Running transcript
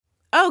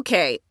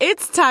Okay,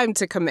 it's time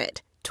to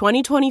commit.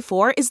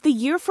 2024 is the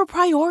year for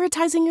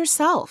prioritizing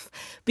yourself.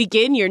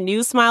 Begin your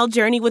new smile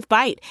journey with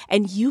Byte,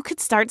 and you could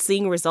start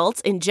seeing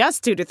results in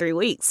just 2 to 3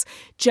 weeks.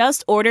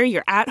 Just order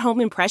your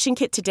at-home impression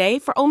kit today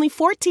for only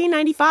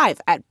 $14.95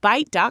 at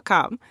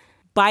Byte.com.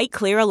 Byte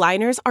Clear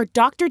aligners are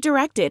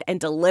doctor-directed and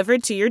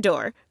delivered to your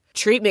door.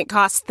 Treatment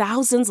costs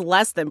thousands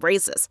less than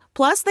braces.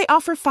 Plus, they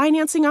offer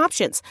financing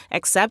options,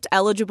 accept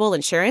eligible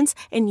insurance,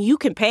 and you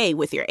can pay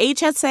with your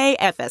HSA,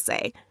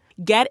 FSA.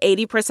 Get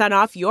 80%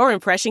 off your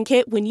impression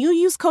kit when you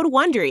use code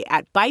WONDERY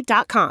at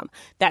Byte.com.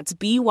 That's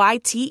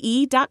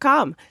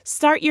BYTE.com.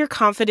 Start your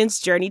confidence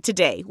journey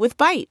today with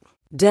Byte.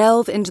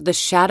 Delve into the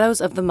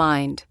shadows of the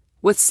mind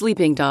with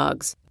Sleeping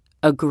Dogs,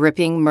 a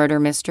gripping murder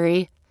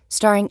mystery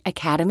starring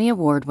Academy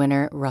Award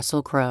winner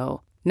Russell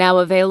Crowe. Now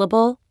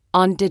available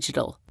on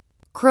digital.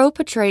 Crowe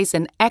portrays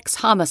an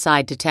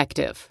ex-homicide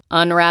detective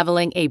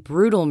unraveling a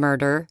brutal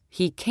murder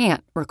he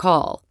can't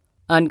recall.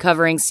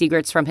 Uncovering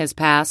secrets from his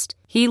past,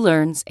 he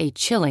learns a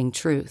chilling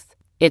truth.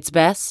 It's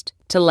best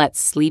to let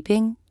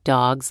sleeping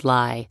dogs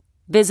lie.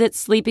 Visit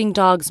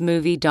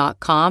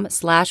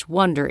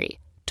sleepingdogsmovie.com/Wondery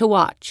to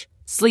watch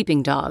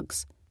Sleeping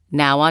Dogs,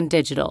 now on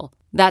digital.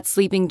 That's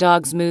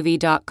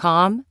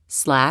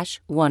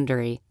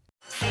sleepingdogsmovie.com/Wondery.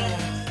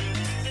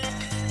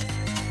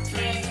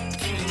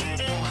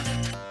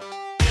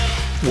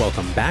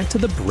 Welcome back to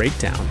The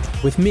Breakdown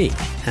with me,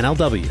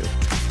 NLW.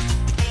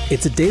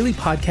 It's a daily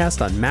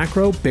podcast on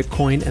macro,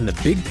 Bitcoin, and the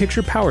big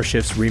picture power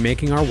shifts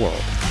remaking our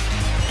world.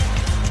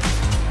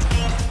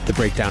 The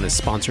Breakdown is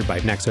sponsored by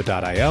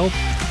Nexo.io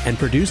and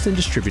produced and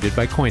distributed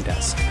by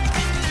CoinDesk.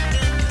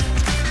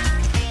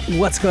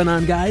 What's going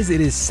on, guys? It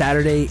is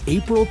Saturday,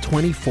 April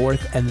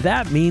 24th, and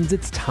that means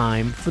it's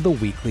time for the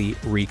weekly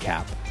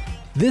recap.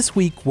 This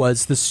week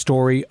was the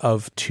story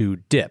of two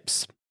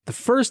dips. The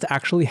first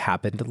actually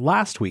happened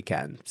last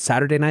weekend,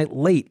 Saturday night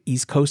late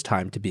East Coast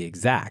time to be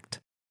exact.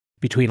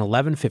 Between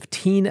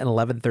 11:15 and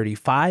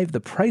 11:35, the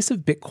price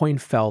of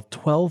Bitcoin fell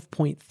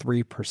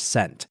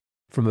 12.3%,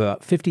 from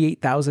about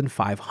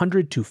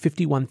 58,500 to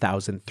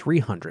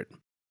 51,300.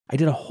 I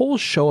did a whole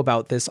show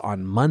about this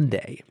on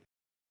Monday.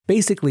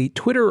 Basically,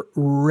 Twitter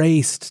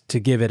raced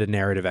to give it a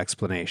narrative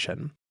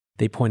explanation.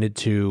 They pointed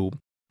to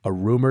a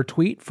rumor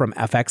tweet from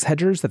FX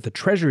hedgers that the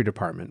Treasury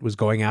Department was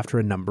going after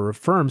a number of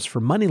firms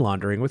for money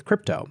laundering with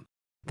crypto.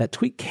 That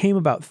tweet came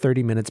about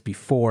 30 minutes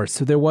before,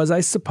 so there was, I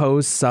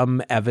suppose,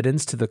 some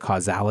evidence to the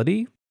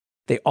causality.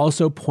 They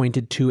also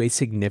pointed to a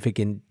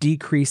significant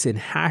decrease in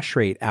hash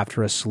rate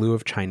after a slew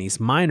of Chinese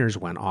miners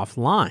went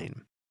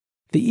offline.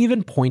 They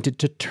even pointed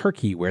to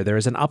Turkey, where there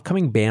is an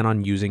upcoming ban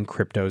on using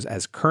cryptos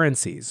as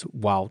currencies,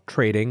 while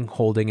trading,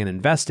 holding, and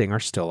investing are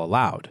still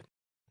allowed.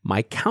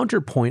 My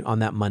counterpoint on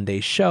that Monday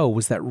show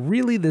was that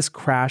really this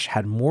crash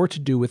had more to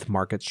do with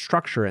market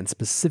structure and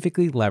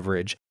specifically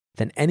leverage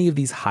than any of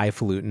these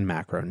highfalutin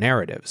macro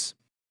narratives.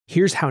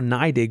 Here's how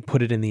NYDIG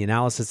put it in the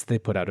analysis they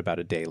put out about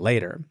a day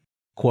later.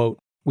 Quote,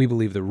 "We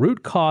believe the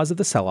root cause of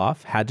the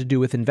sell-off had to do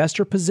with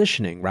investor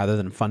positioning rather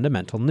than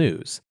fundamental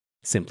news.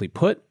 Simply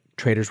put,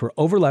 traders were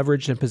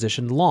over-leveraged and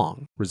positioned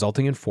long,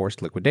 resulting in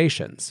forced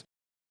liquidations."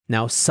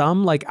 Now,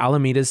 some, like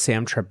Alameda's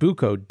Sam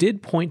Trabucco,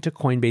 did point to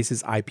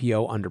Coinbase's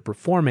IPO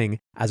underperforming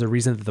as a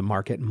reason that the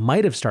market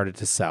might have started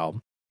to sell,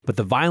 but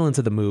the violence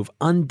of the move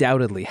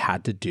undoubtedly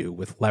had to do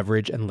with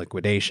leverage and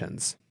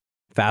liquidations.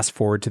 Fast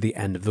forward to the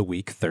end of the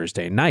week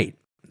Thursday night.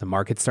 The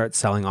market starts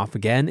selling off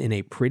again in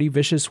a pretty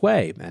vicious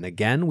way, and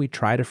again we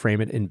try to frame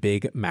it in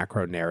big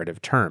macro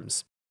narrative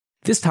terms.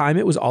 This time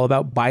it was all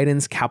about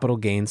Biden's capital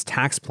gains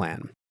tax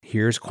plan.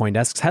 Here's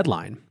CoinDesk's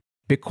headline.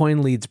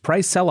 Bitcoin leads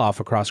price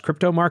sell-off across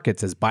crypto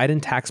markets as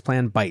Biden tax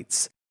plan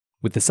bites.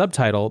 With the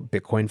subtitle,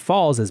 Bitcoin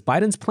falls as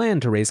Biden's plan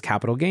to raise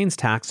capital gains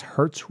tax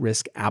hurts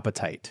risk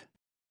appetite.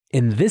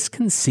 In this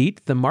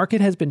conceit, the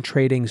market has been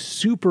trading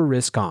super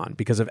risk-on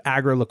because of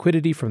aggro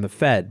liquidity from the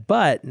Fed,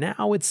 but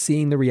now it's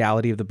seeing the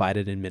reality of the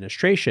Biden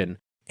administration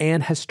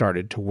and has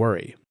started to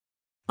worry.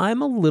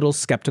 I'm a little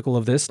skeptical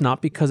of this,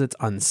 not because it's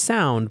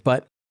unsound,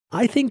 but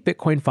I think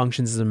Bitcoin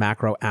functions as a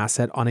macro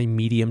asset on a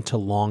medium to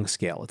long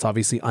scale. It's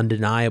obviously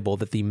undeniable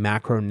that the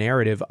macro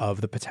narrative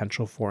of the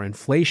potential for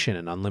inflation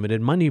and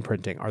unlimited money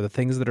printing are the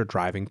things that are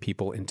driving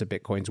people into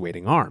Bitcoin's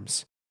waiting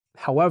arms.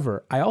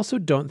 However, I also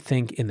don't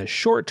think in the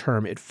short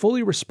term it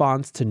fully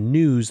responds to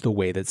news the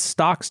way that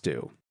stocks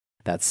do.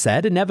 That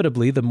said,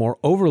 inevitably, the more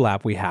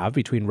overlap we have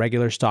between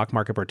regular stock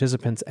market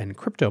participants and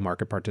crypto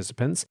market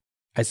participants,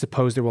 I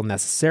suppose there will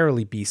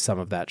necessarily be some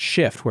of that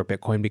shift where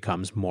Bitcoin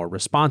becomes more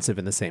responsive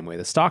in the same way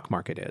the stock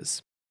market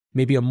is.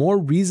 Maybe a more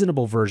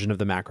reasonable version of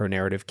the macro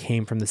narrative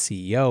came from the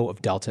CEO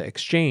of Delta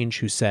Exchange,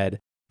 who said,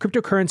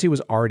 cryptocurrency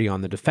was already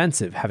on the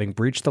defensive, having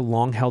breached the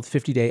long-held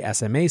 50-day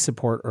SMA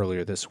support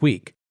earlier this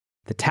week.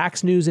 The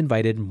tax news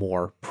invited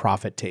more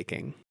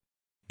profit-taking.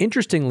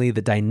 Interestingly,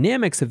 the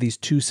dynamics of these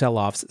two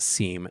sell-offs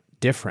seem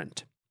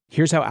different.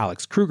 Here's how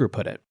Alex Kruger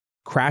put it.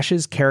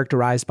 Crashes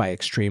characterized by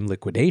extreme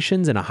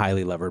liquidations in a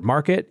highly levered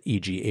market,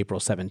 e.g.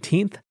 April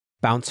 17th,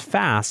 bounce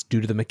fast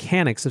due to the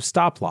mechanics of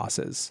stop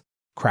losses.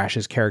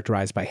 Crashes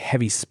characterized by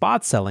heavy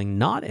spot selling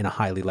not in a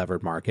highly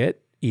levered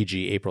market,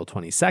 e.g. April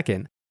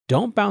 22nd,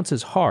 don't bounce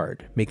as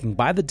hard, making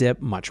buy the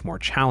dip much more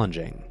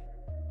challenging.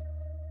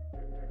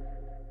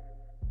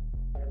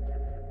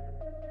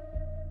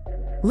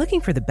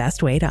 Looking for the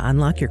best way to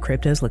unlock your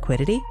crypto's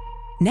liquidity?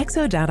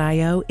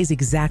 Nexo.io is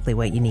exactly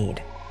what you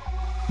need.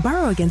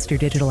 Borrow against your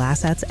digital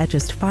assets at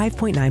just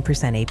 5.9%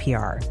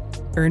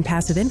 APR. Earn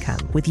passive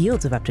income with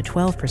yields of up to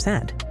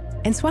 12%.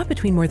 And swap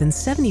between more than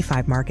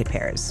 75 market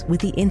pairs with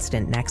the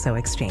instant Nexo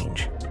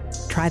exchange.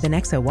 Try the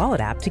Nexo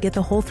wallet app to get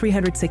the whole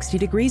 360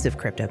 degrees of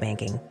crypto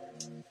banking.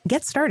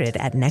 Get started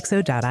at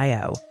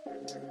Nexo.io.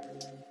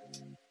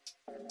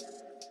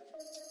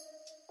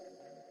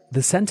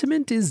 The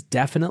sentiment is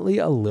definitely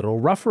a little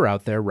rougher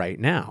out there right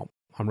now.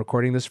 I'm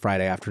recording this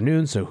Friday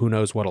afternoon, so who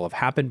knows what'll have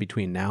happened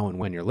between now and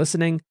when you're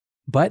listening,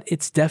 but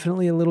it's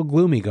definitely a little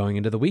gloomy going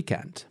into the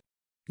weekend.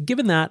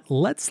 Given that,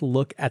 let's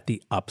look at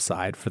the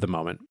upside for the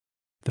moment.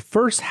 The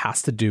first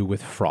has to do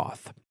with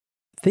froth.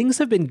 Things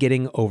have been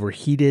getting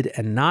overheated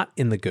and not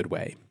in the good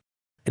way.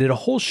 I did a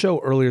whole show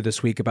earlier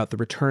this week about the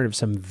return of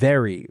some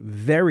very,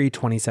 very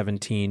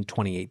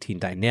 2017-2018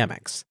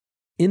 dynamics.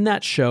 In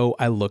that show,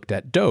 I looked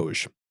at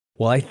Doge.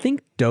 While I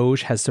think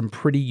Doge has some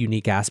pretty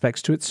unique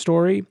aspects to its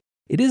story,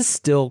 it is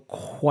still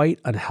quite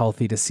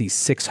unhealthy to see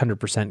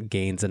 600%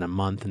 gains in a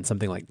month and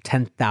something like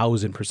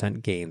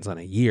 10,000% gains on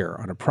a year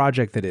on a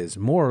project that is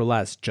more or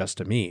less just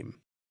a meme.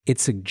 It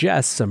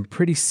suggests some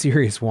pretty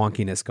serious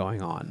wonkiness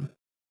going on.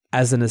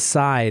 As an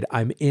aside,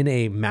 I'm in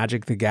a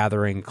Magic the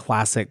Gathering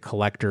classic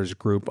collectors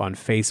group on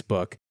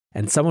Facebook,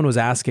 and someone was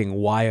asking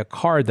why a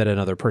card that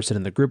another person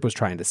in the group was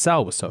trying to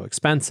sell was so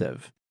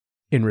expensive.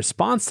 In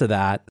response to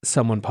that,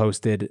 someone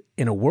posted,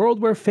 "In a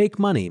world where fake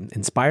money,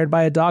 inspired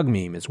by a dog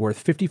meme, is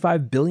worth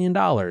 $55 billion,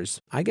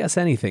 I guess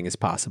anything is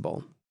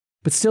possible."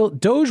 But still,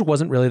 Doge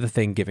wasn't really the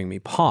thing giving me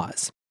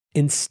pause.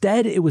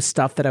 Instead, it was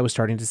stuff that I was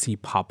starting to see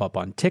pop up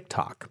on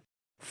TikTok.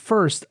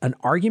 First, an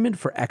argument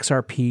for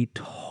XRP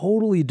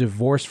totally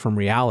divorced from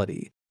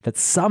reality, that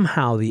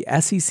somehow the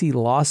SEC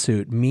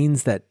lawsuit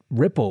means that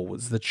Ripple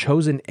was the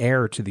chosen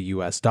heir to the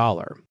US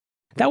dollar.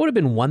 That would have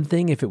been one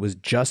thing if it was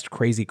just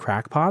crazy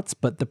crackpots,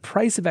 but the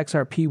price of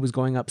XRP was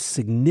going up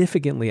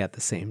significantly at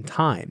the same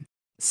time.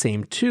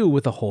 Same too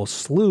with a whole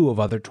slew of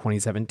other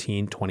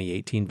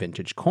 2017-2018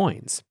 vintage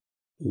coins.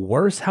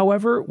 Worse,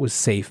 however, was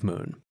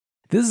SafeMoon.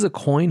 This is a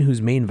coin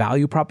whose main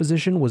value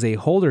proposition was a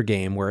holder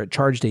game where it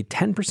charged a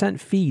 10%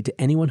 fee to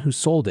anyone who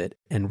sold it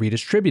and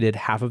redistributed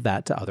half of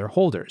that to other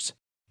holders.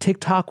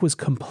 TikTok was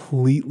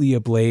completely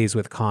ablaze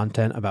with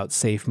content about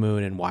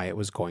SafeMoon and why it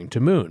was going to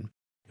moon.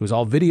 It was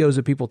all videos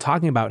of people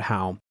talking about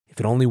how if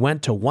it only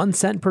went to 1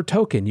 cent per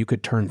token, you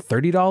could turn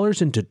 $30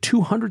 into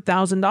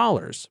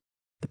 $200,000.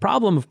 The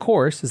problem, of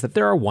course, is that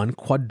there are 1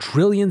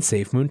 quadrillion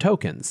SafeMoon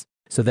tokens,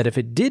 so that if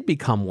it did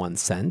become 1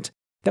 cent,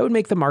 that would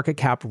make the market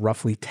cap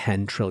roughly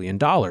 $10 trillion,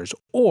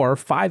 or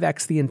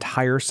 5x the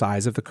entire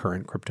size of the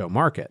current crypto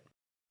market.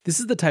 This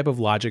is the type of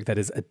logic that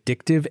is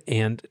addictive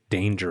and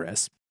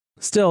dangerous.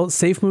 Still,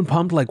 SafeMoon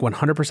pumped like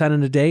 100%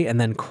 in a day and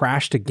then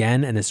crashed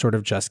again and has sort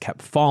of just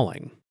kept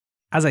falling.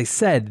 As I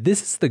said,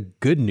 this is the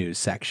good news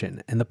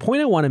section, and the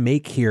point I want to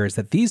make here is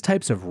that these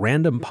types of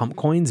random pump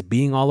coins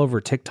being all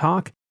over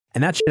TikTok,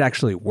 and that shit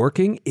actually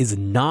working, is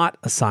not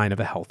a sign of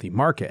a healthy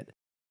market.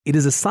 It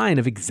is a sign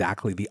of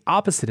exactly the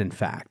opposite, in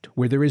fact,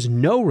 where there is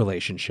no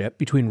relationship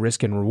between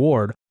risk and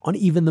reward on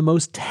even the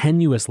most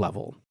tenuous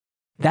level.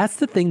 That's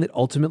the thing that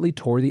ultimately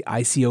tore the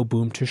ICO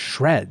boom to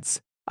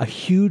shreds, a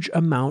huge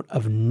amount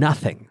of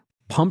nothing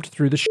pumped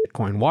through the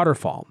shitcoin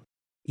waterfall.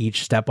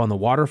 Each step on the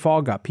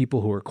waterfall got people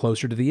who were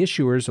closer to the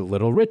issuers a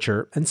little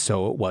richer, and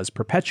so it was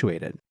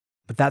perpetuated.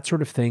 But that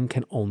sort of thing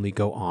can only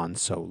go on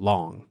so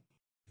long.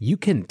 You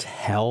can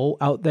tell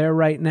out there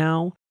right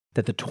now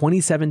that the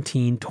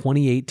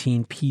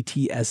 2017-2018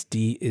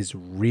 PTSD is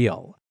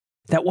real.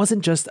 That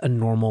wasn't just a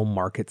normal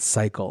market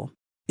cycle.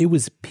 It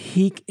was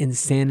peak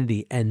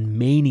insanity and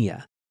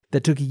mania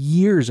that took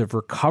years of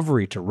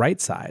recovery to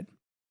right-side.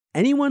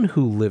 Anyone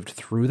who lived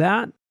through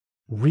that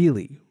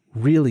really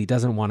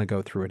doesn't want to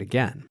go through it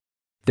again.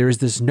 There is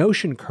this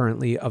notion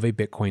currently of a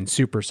Bitcoin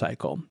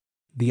supercycle.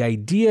 The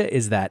idea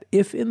is that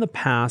if in the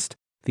past,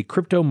 the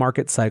crypto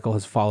market cycle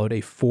has followed a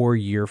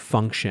 4-year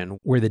function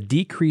where the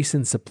decrease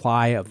in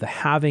supply of the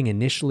halving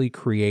initially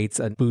creates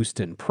a boost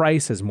in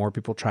price as more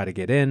people try to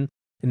get in,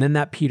 and then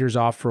that peters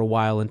off for a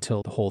while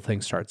until the whole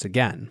thing starts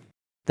again.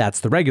 That's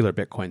the regular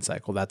Bitcoin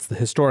cycle. That's the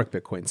historic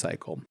Bitcoin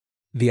cycle.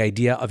 The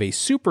idea of a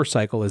super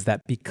cycle is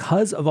that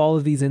because of all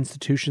of these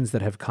institutions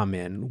that have come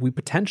in, we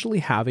potentially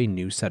have a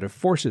new set of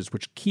forces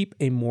which keep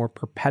a more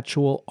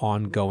perpetual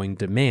ongoing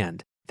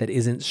demand that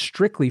isn't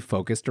strictly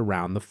focused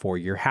around the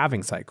 4-year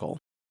halving cycle.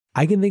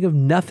 I can think of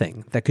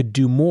nothing that could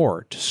do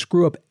more to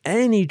screw up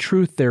any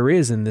truth there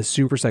is in this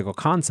supercycle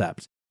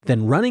concept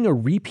than running a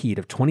repeat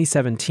of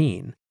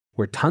 2017,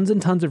 where tons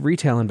and tons of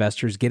retail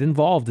investors get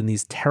involved in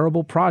these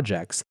terrible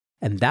projects,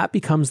 and that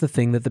becomes the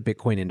thing that the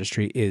Bitcoin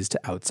industry is to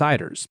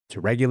outsiders, to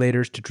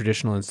regulators, to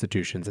traditional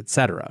institutions,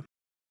 etc.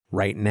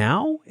 Right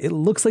now, it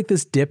looks like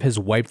this dip has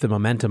wiped the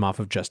momentum off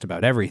of just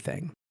about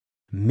everything.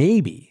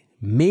 Maybe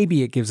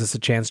it gives us a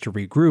chance to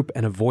regroup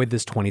and avoid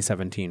this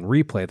 2017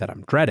 replay that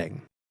I'm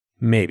dreading.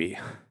 Maybe.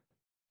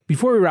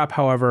 Before we wrap,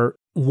 however,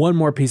 one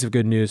more piece of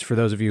good news for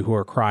those of you who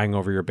are crying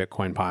over your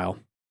Bitcoin pile.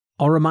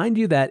 I'll remind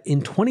you that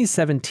in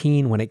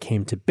 2017, when it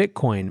came to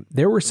Bitcoin,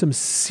 there were some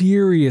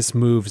serious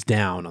moves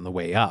down on the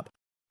way up.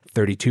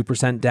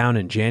 32% down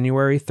in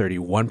January,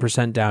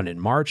 31% down in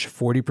March,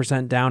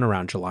 40% down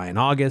around July and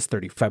August,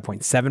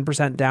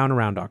 35.7% down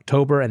around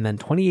October, and then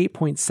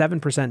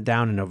 28.7%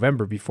 down in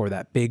November before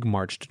that big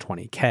March to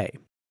 20K.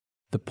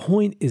 The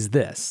point is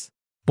this.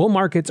 Bull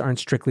markets aren't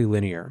strictly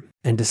linear,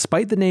 and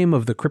despite the name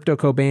of the Crypto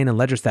Cobain and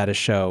Ledger Status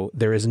show,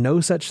 there is no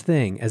such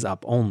thing as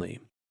up only.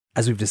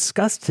 As we've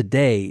discussed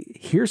today,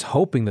 here's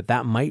hoping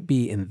that might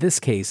be, in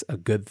this case, a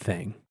good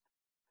thing.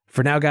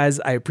 For now, guys,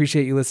 I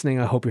appreciate you listening.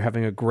 I hope you're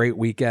having a great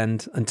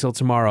weekend. Until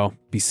tomorrow,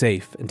 be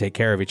safe and take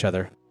care of each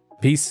other.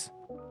 Peace.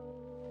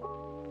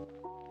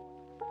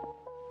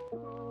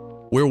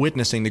 We're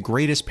witnessing the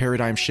greatest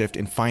paradigm shift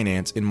in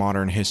finance in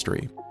modern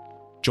history.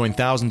 Join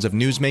thousands of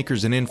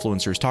newsmakers and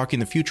influencers talking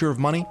the future of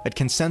money at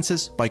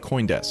Consensus by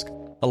CoinDesk,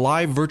 a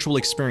live virtual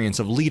experience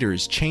of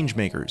leaders,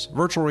 changemakers,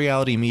 virtual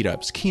reality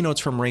meetups, keynotes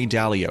from Ray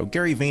Dalio,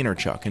 Gary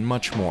Vaynerchuk, and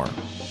much more.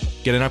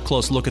 Get an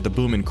up-close look at the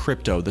boom in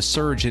crypto, the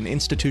surge in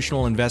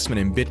institutional investment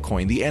in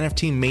Bitcoin, the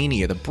NFT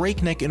mania, the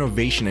breakneck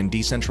innovation in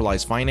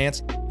decentralized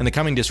finance, and the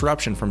coming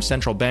disruption from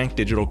central bank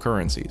digital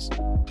currencies.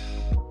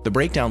 The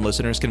Breakdown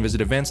listeners can visit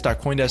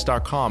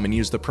events.coindesk.com and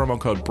use the promo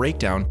code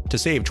BREAKDOWN to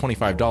save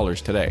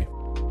 $25 today.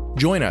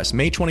 Join us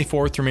May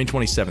 24th through May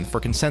 27th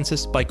for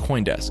Consensus by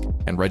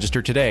CoinDesk, and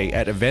register today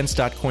at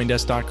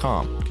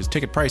events.coindesk.com because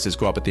ticket prices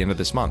go up at the end of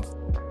this month.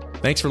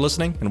 Thanks for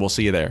listening, and we'll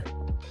see you there.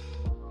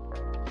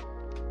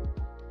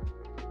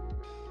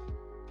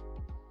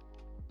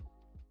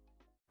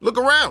 Look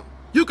around.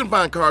 You can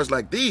find cars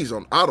like these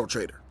on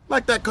AutoTrader,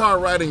 like that car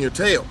riding your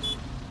tail.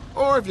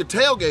 Or if you're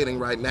tailgating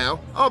right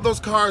now, all those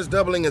cars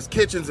doubling as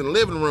kitchens and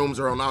living rooms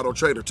are on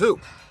AutoTrader too.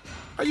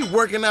 Are you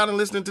working out and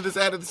listening to this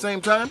ad at the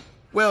same time?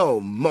 Well,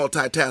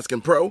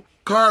 multitasking pro,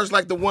 cars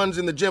like the ones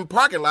in the gym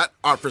parking lot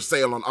are for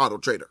sale on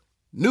AutoTrader.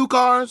 New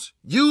cars,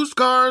 used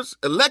cars,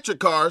 electric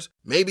cars,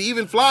 maybe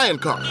even flying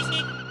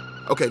cars.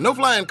 Okay, no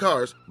flying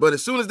cars, but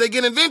as soon as they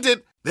get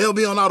invented, they'll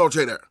be on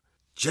AutoTrader.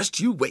 Just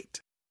you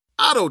wait.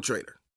 AutoTrader.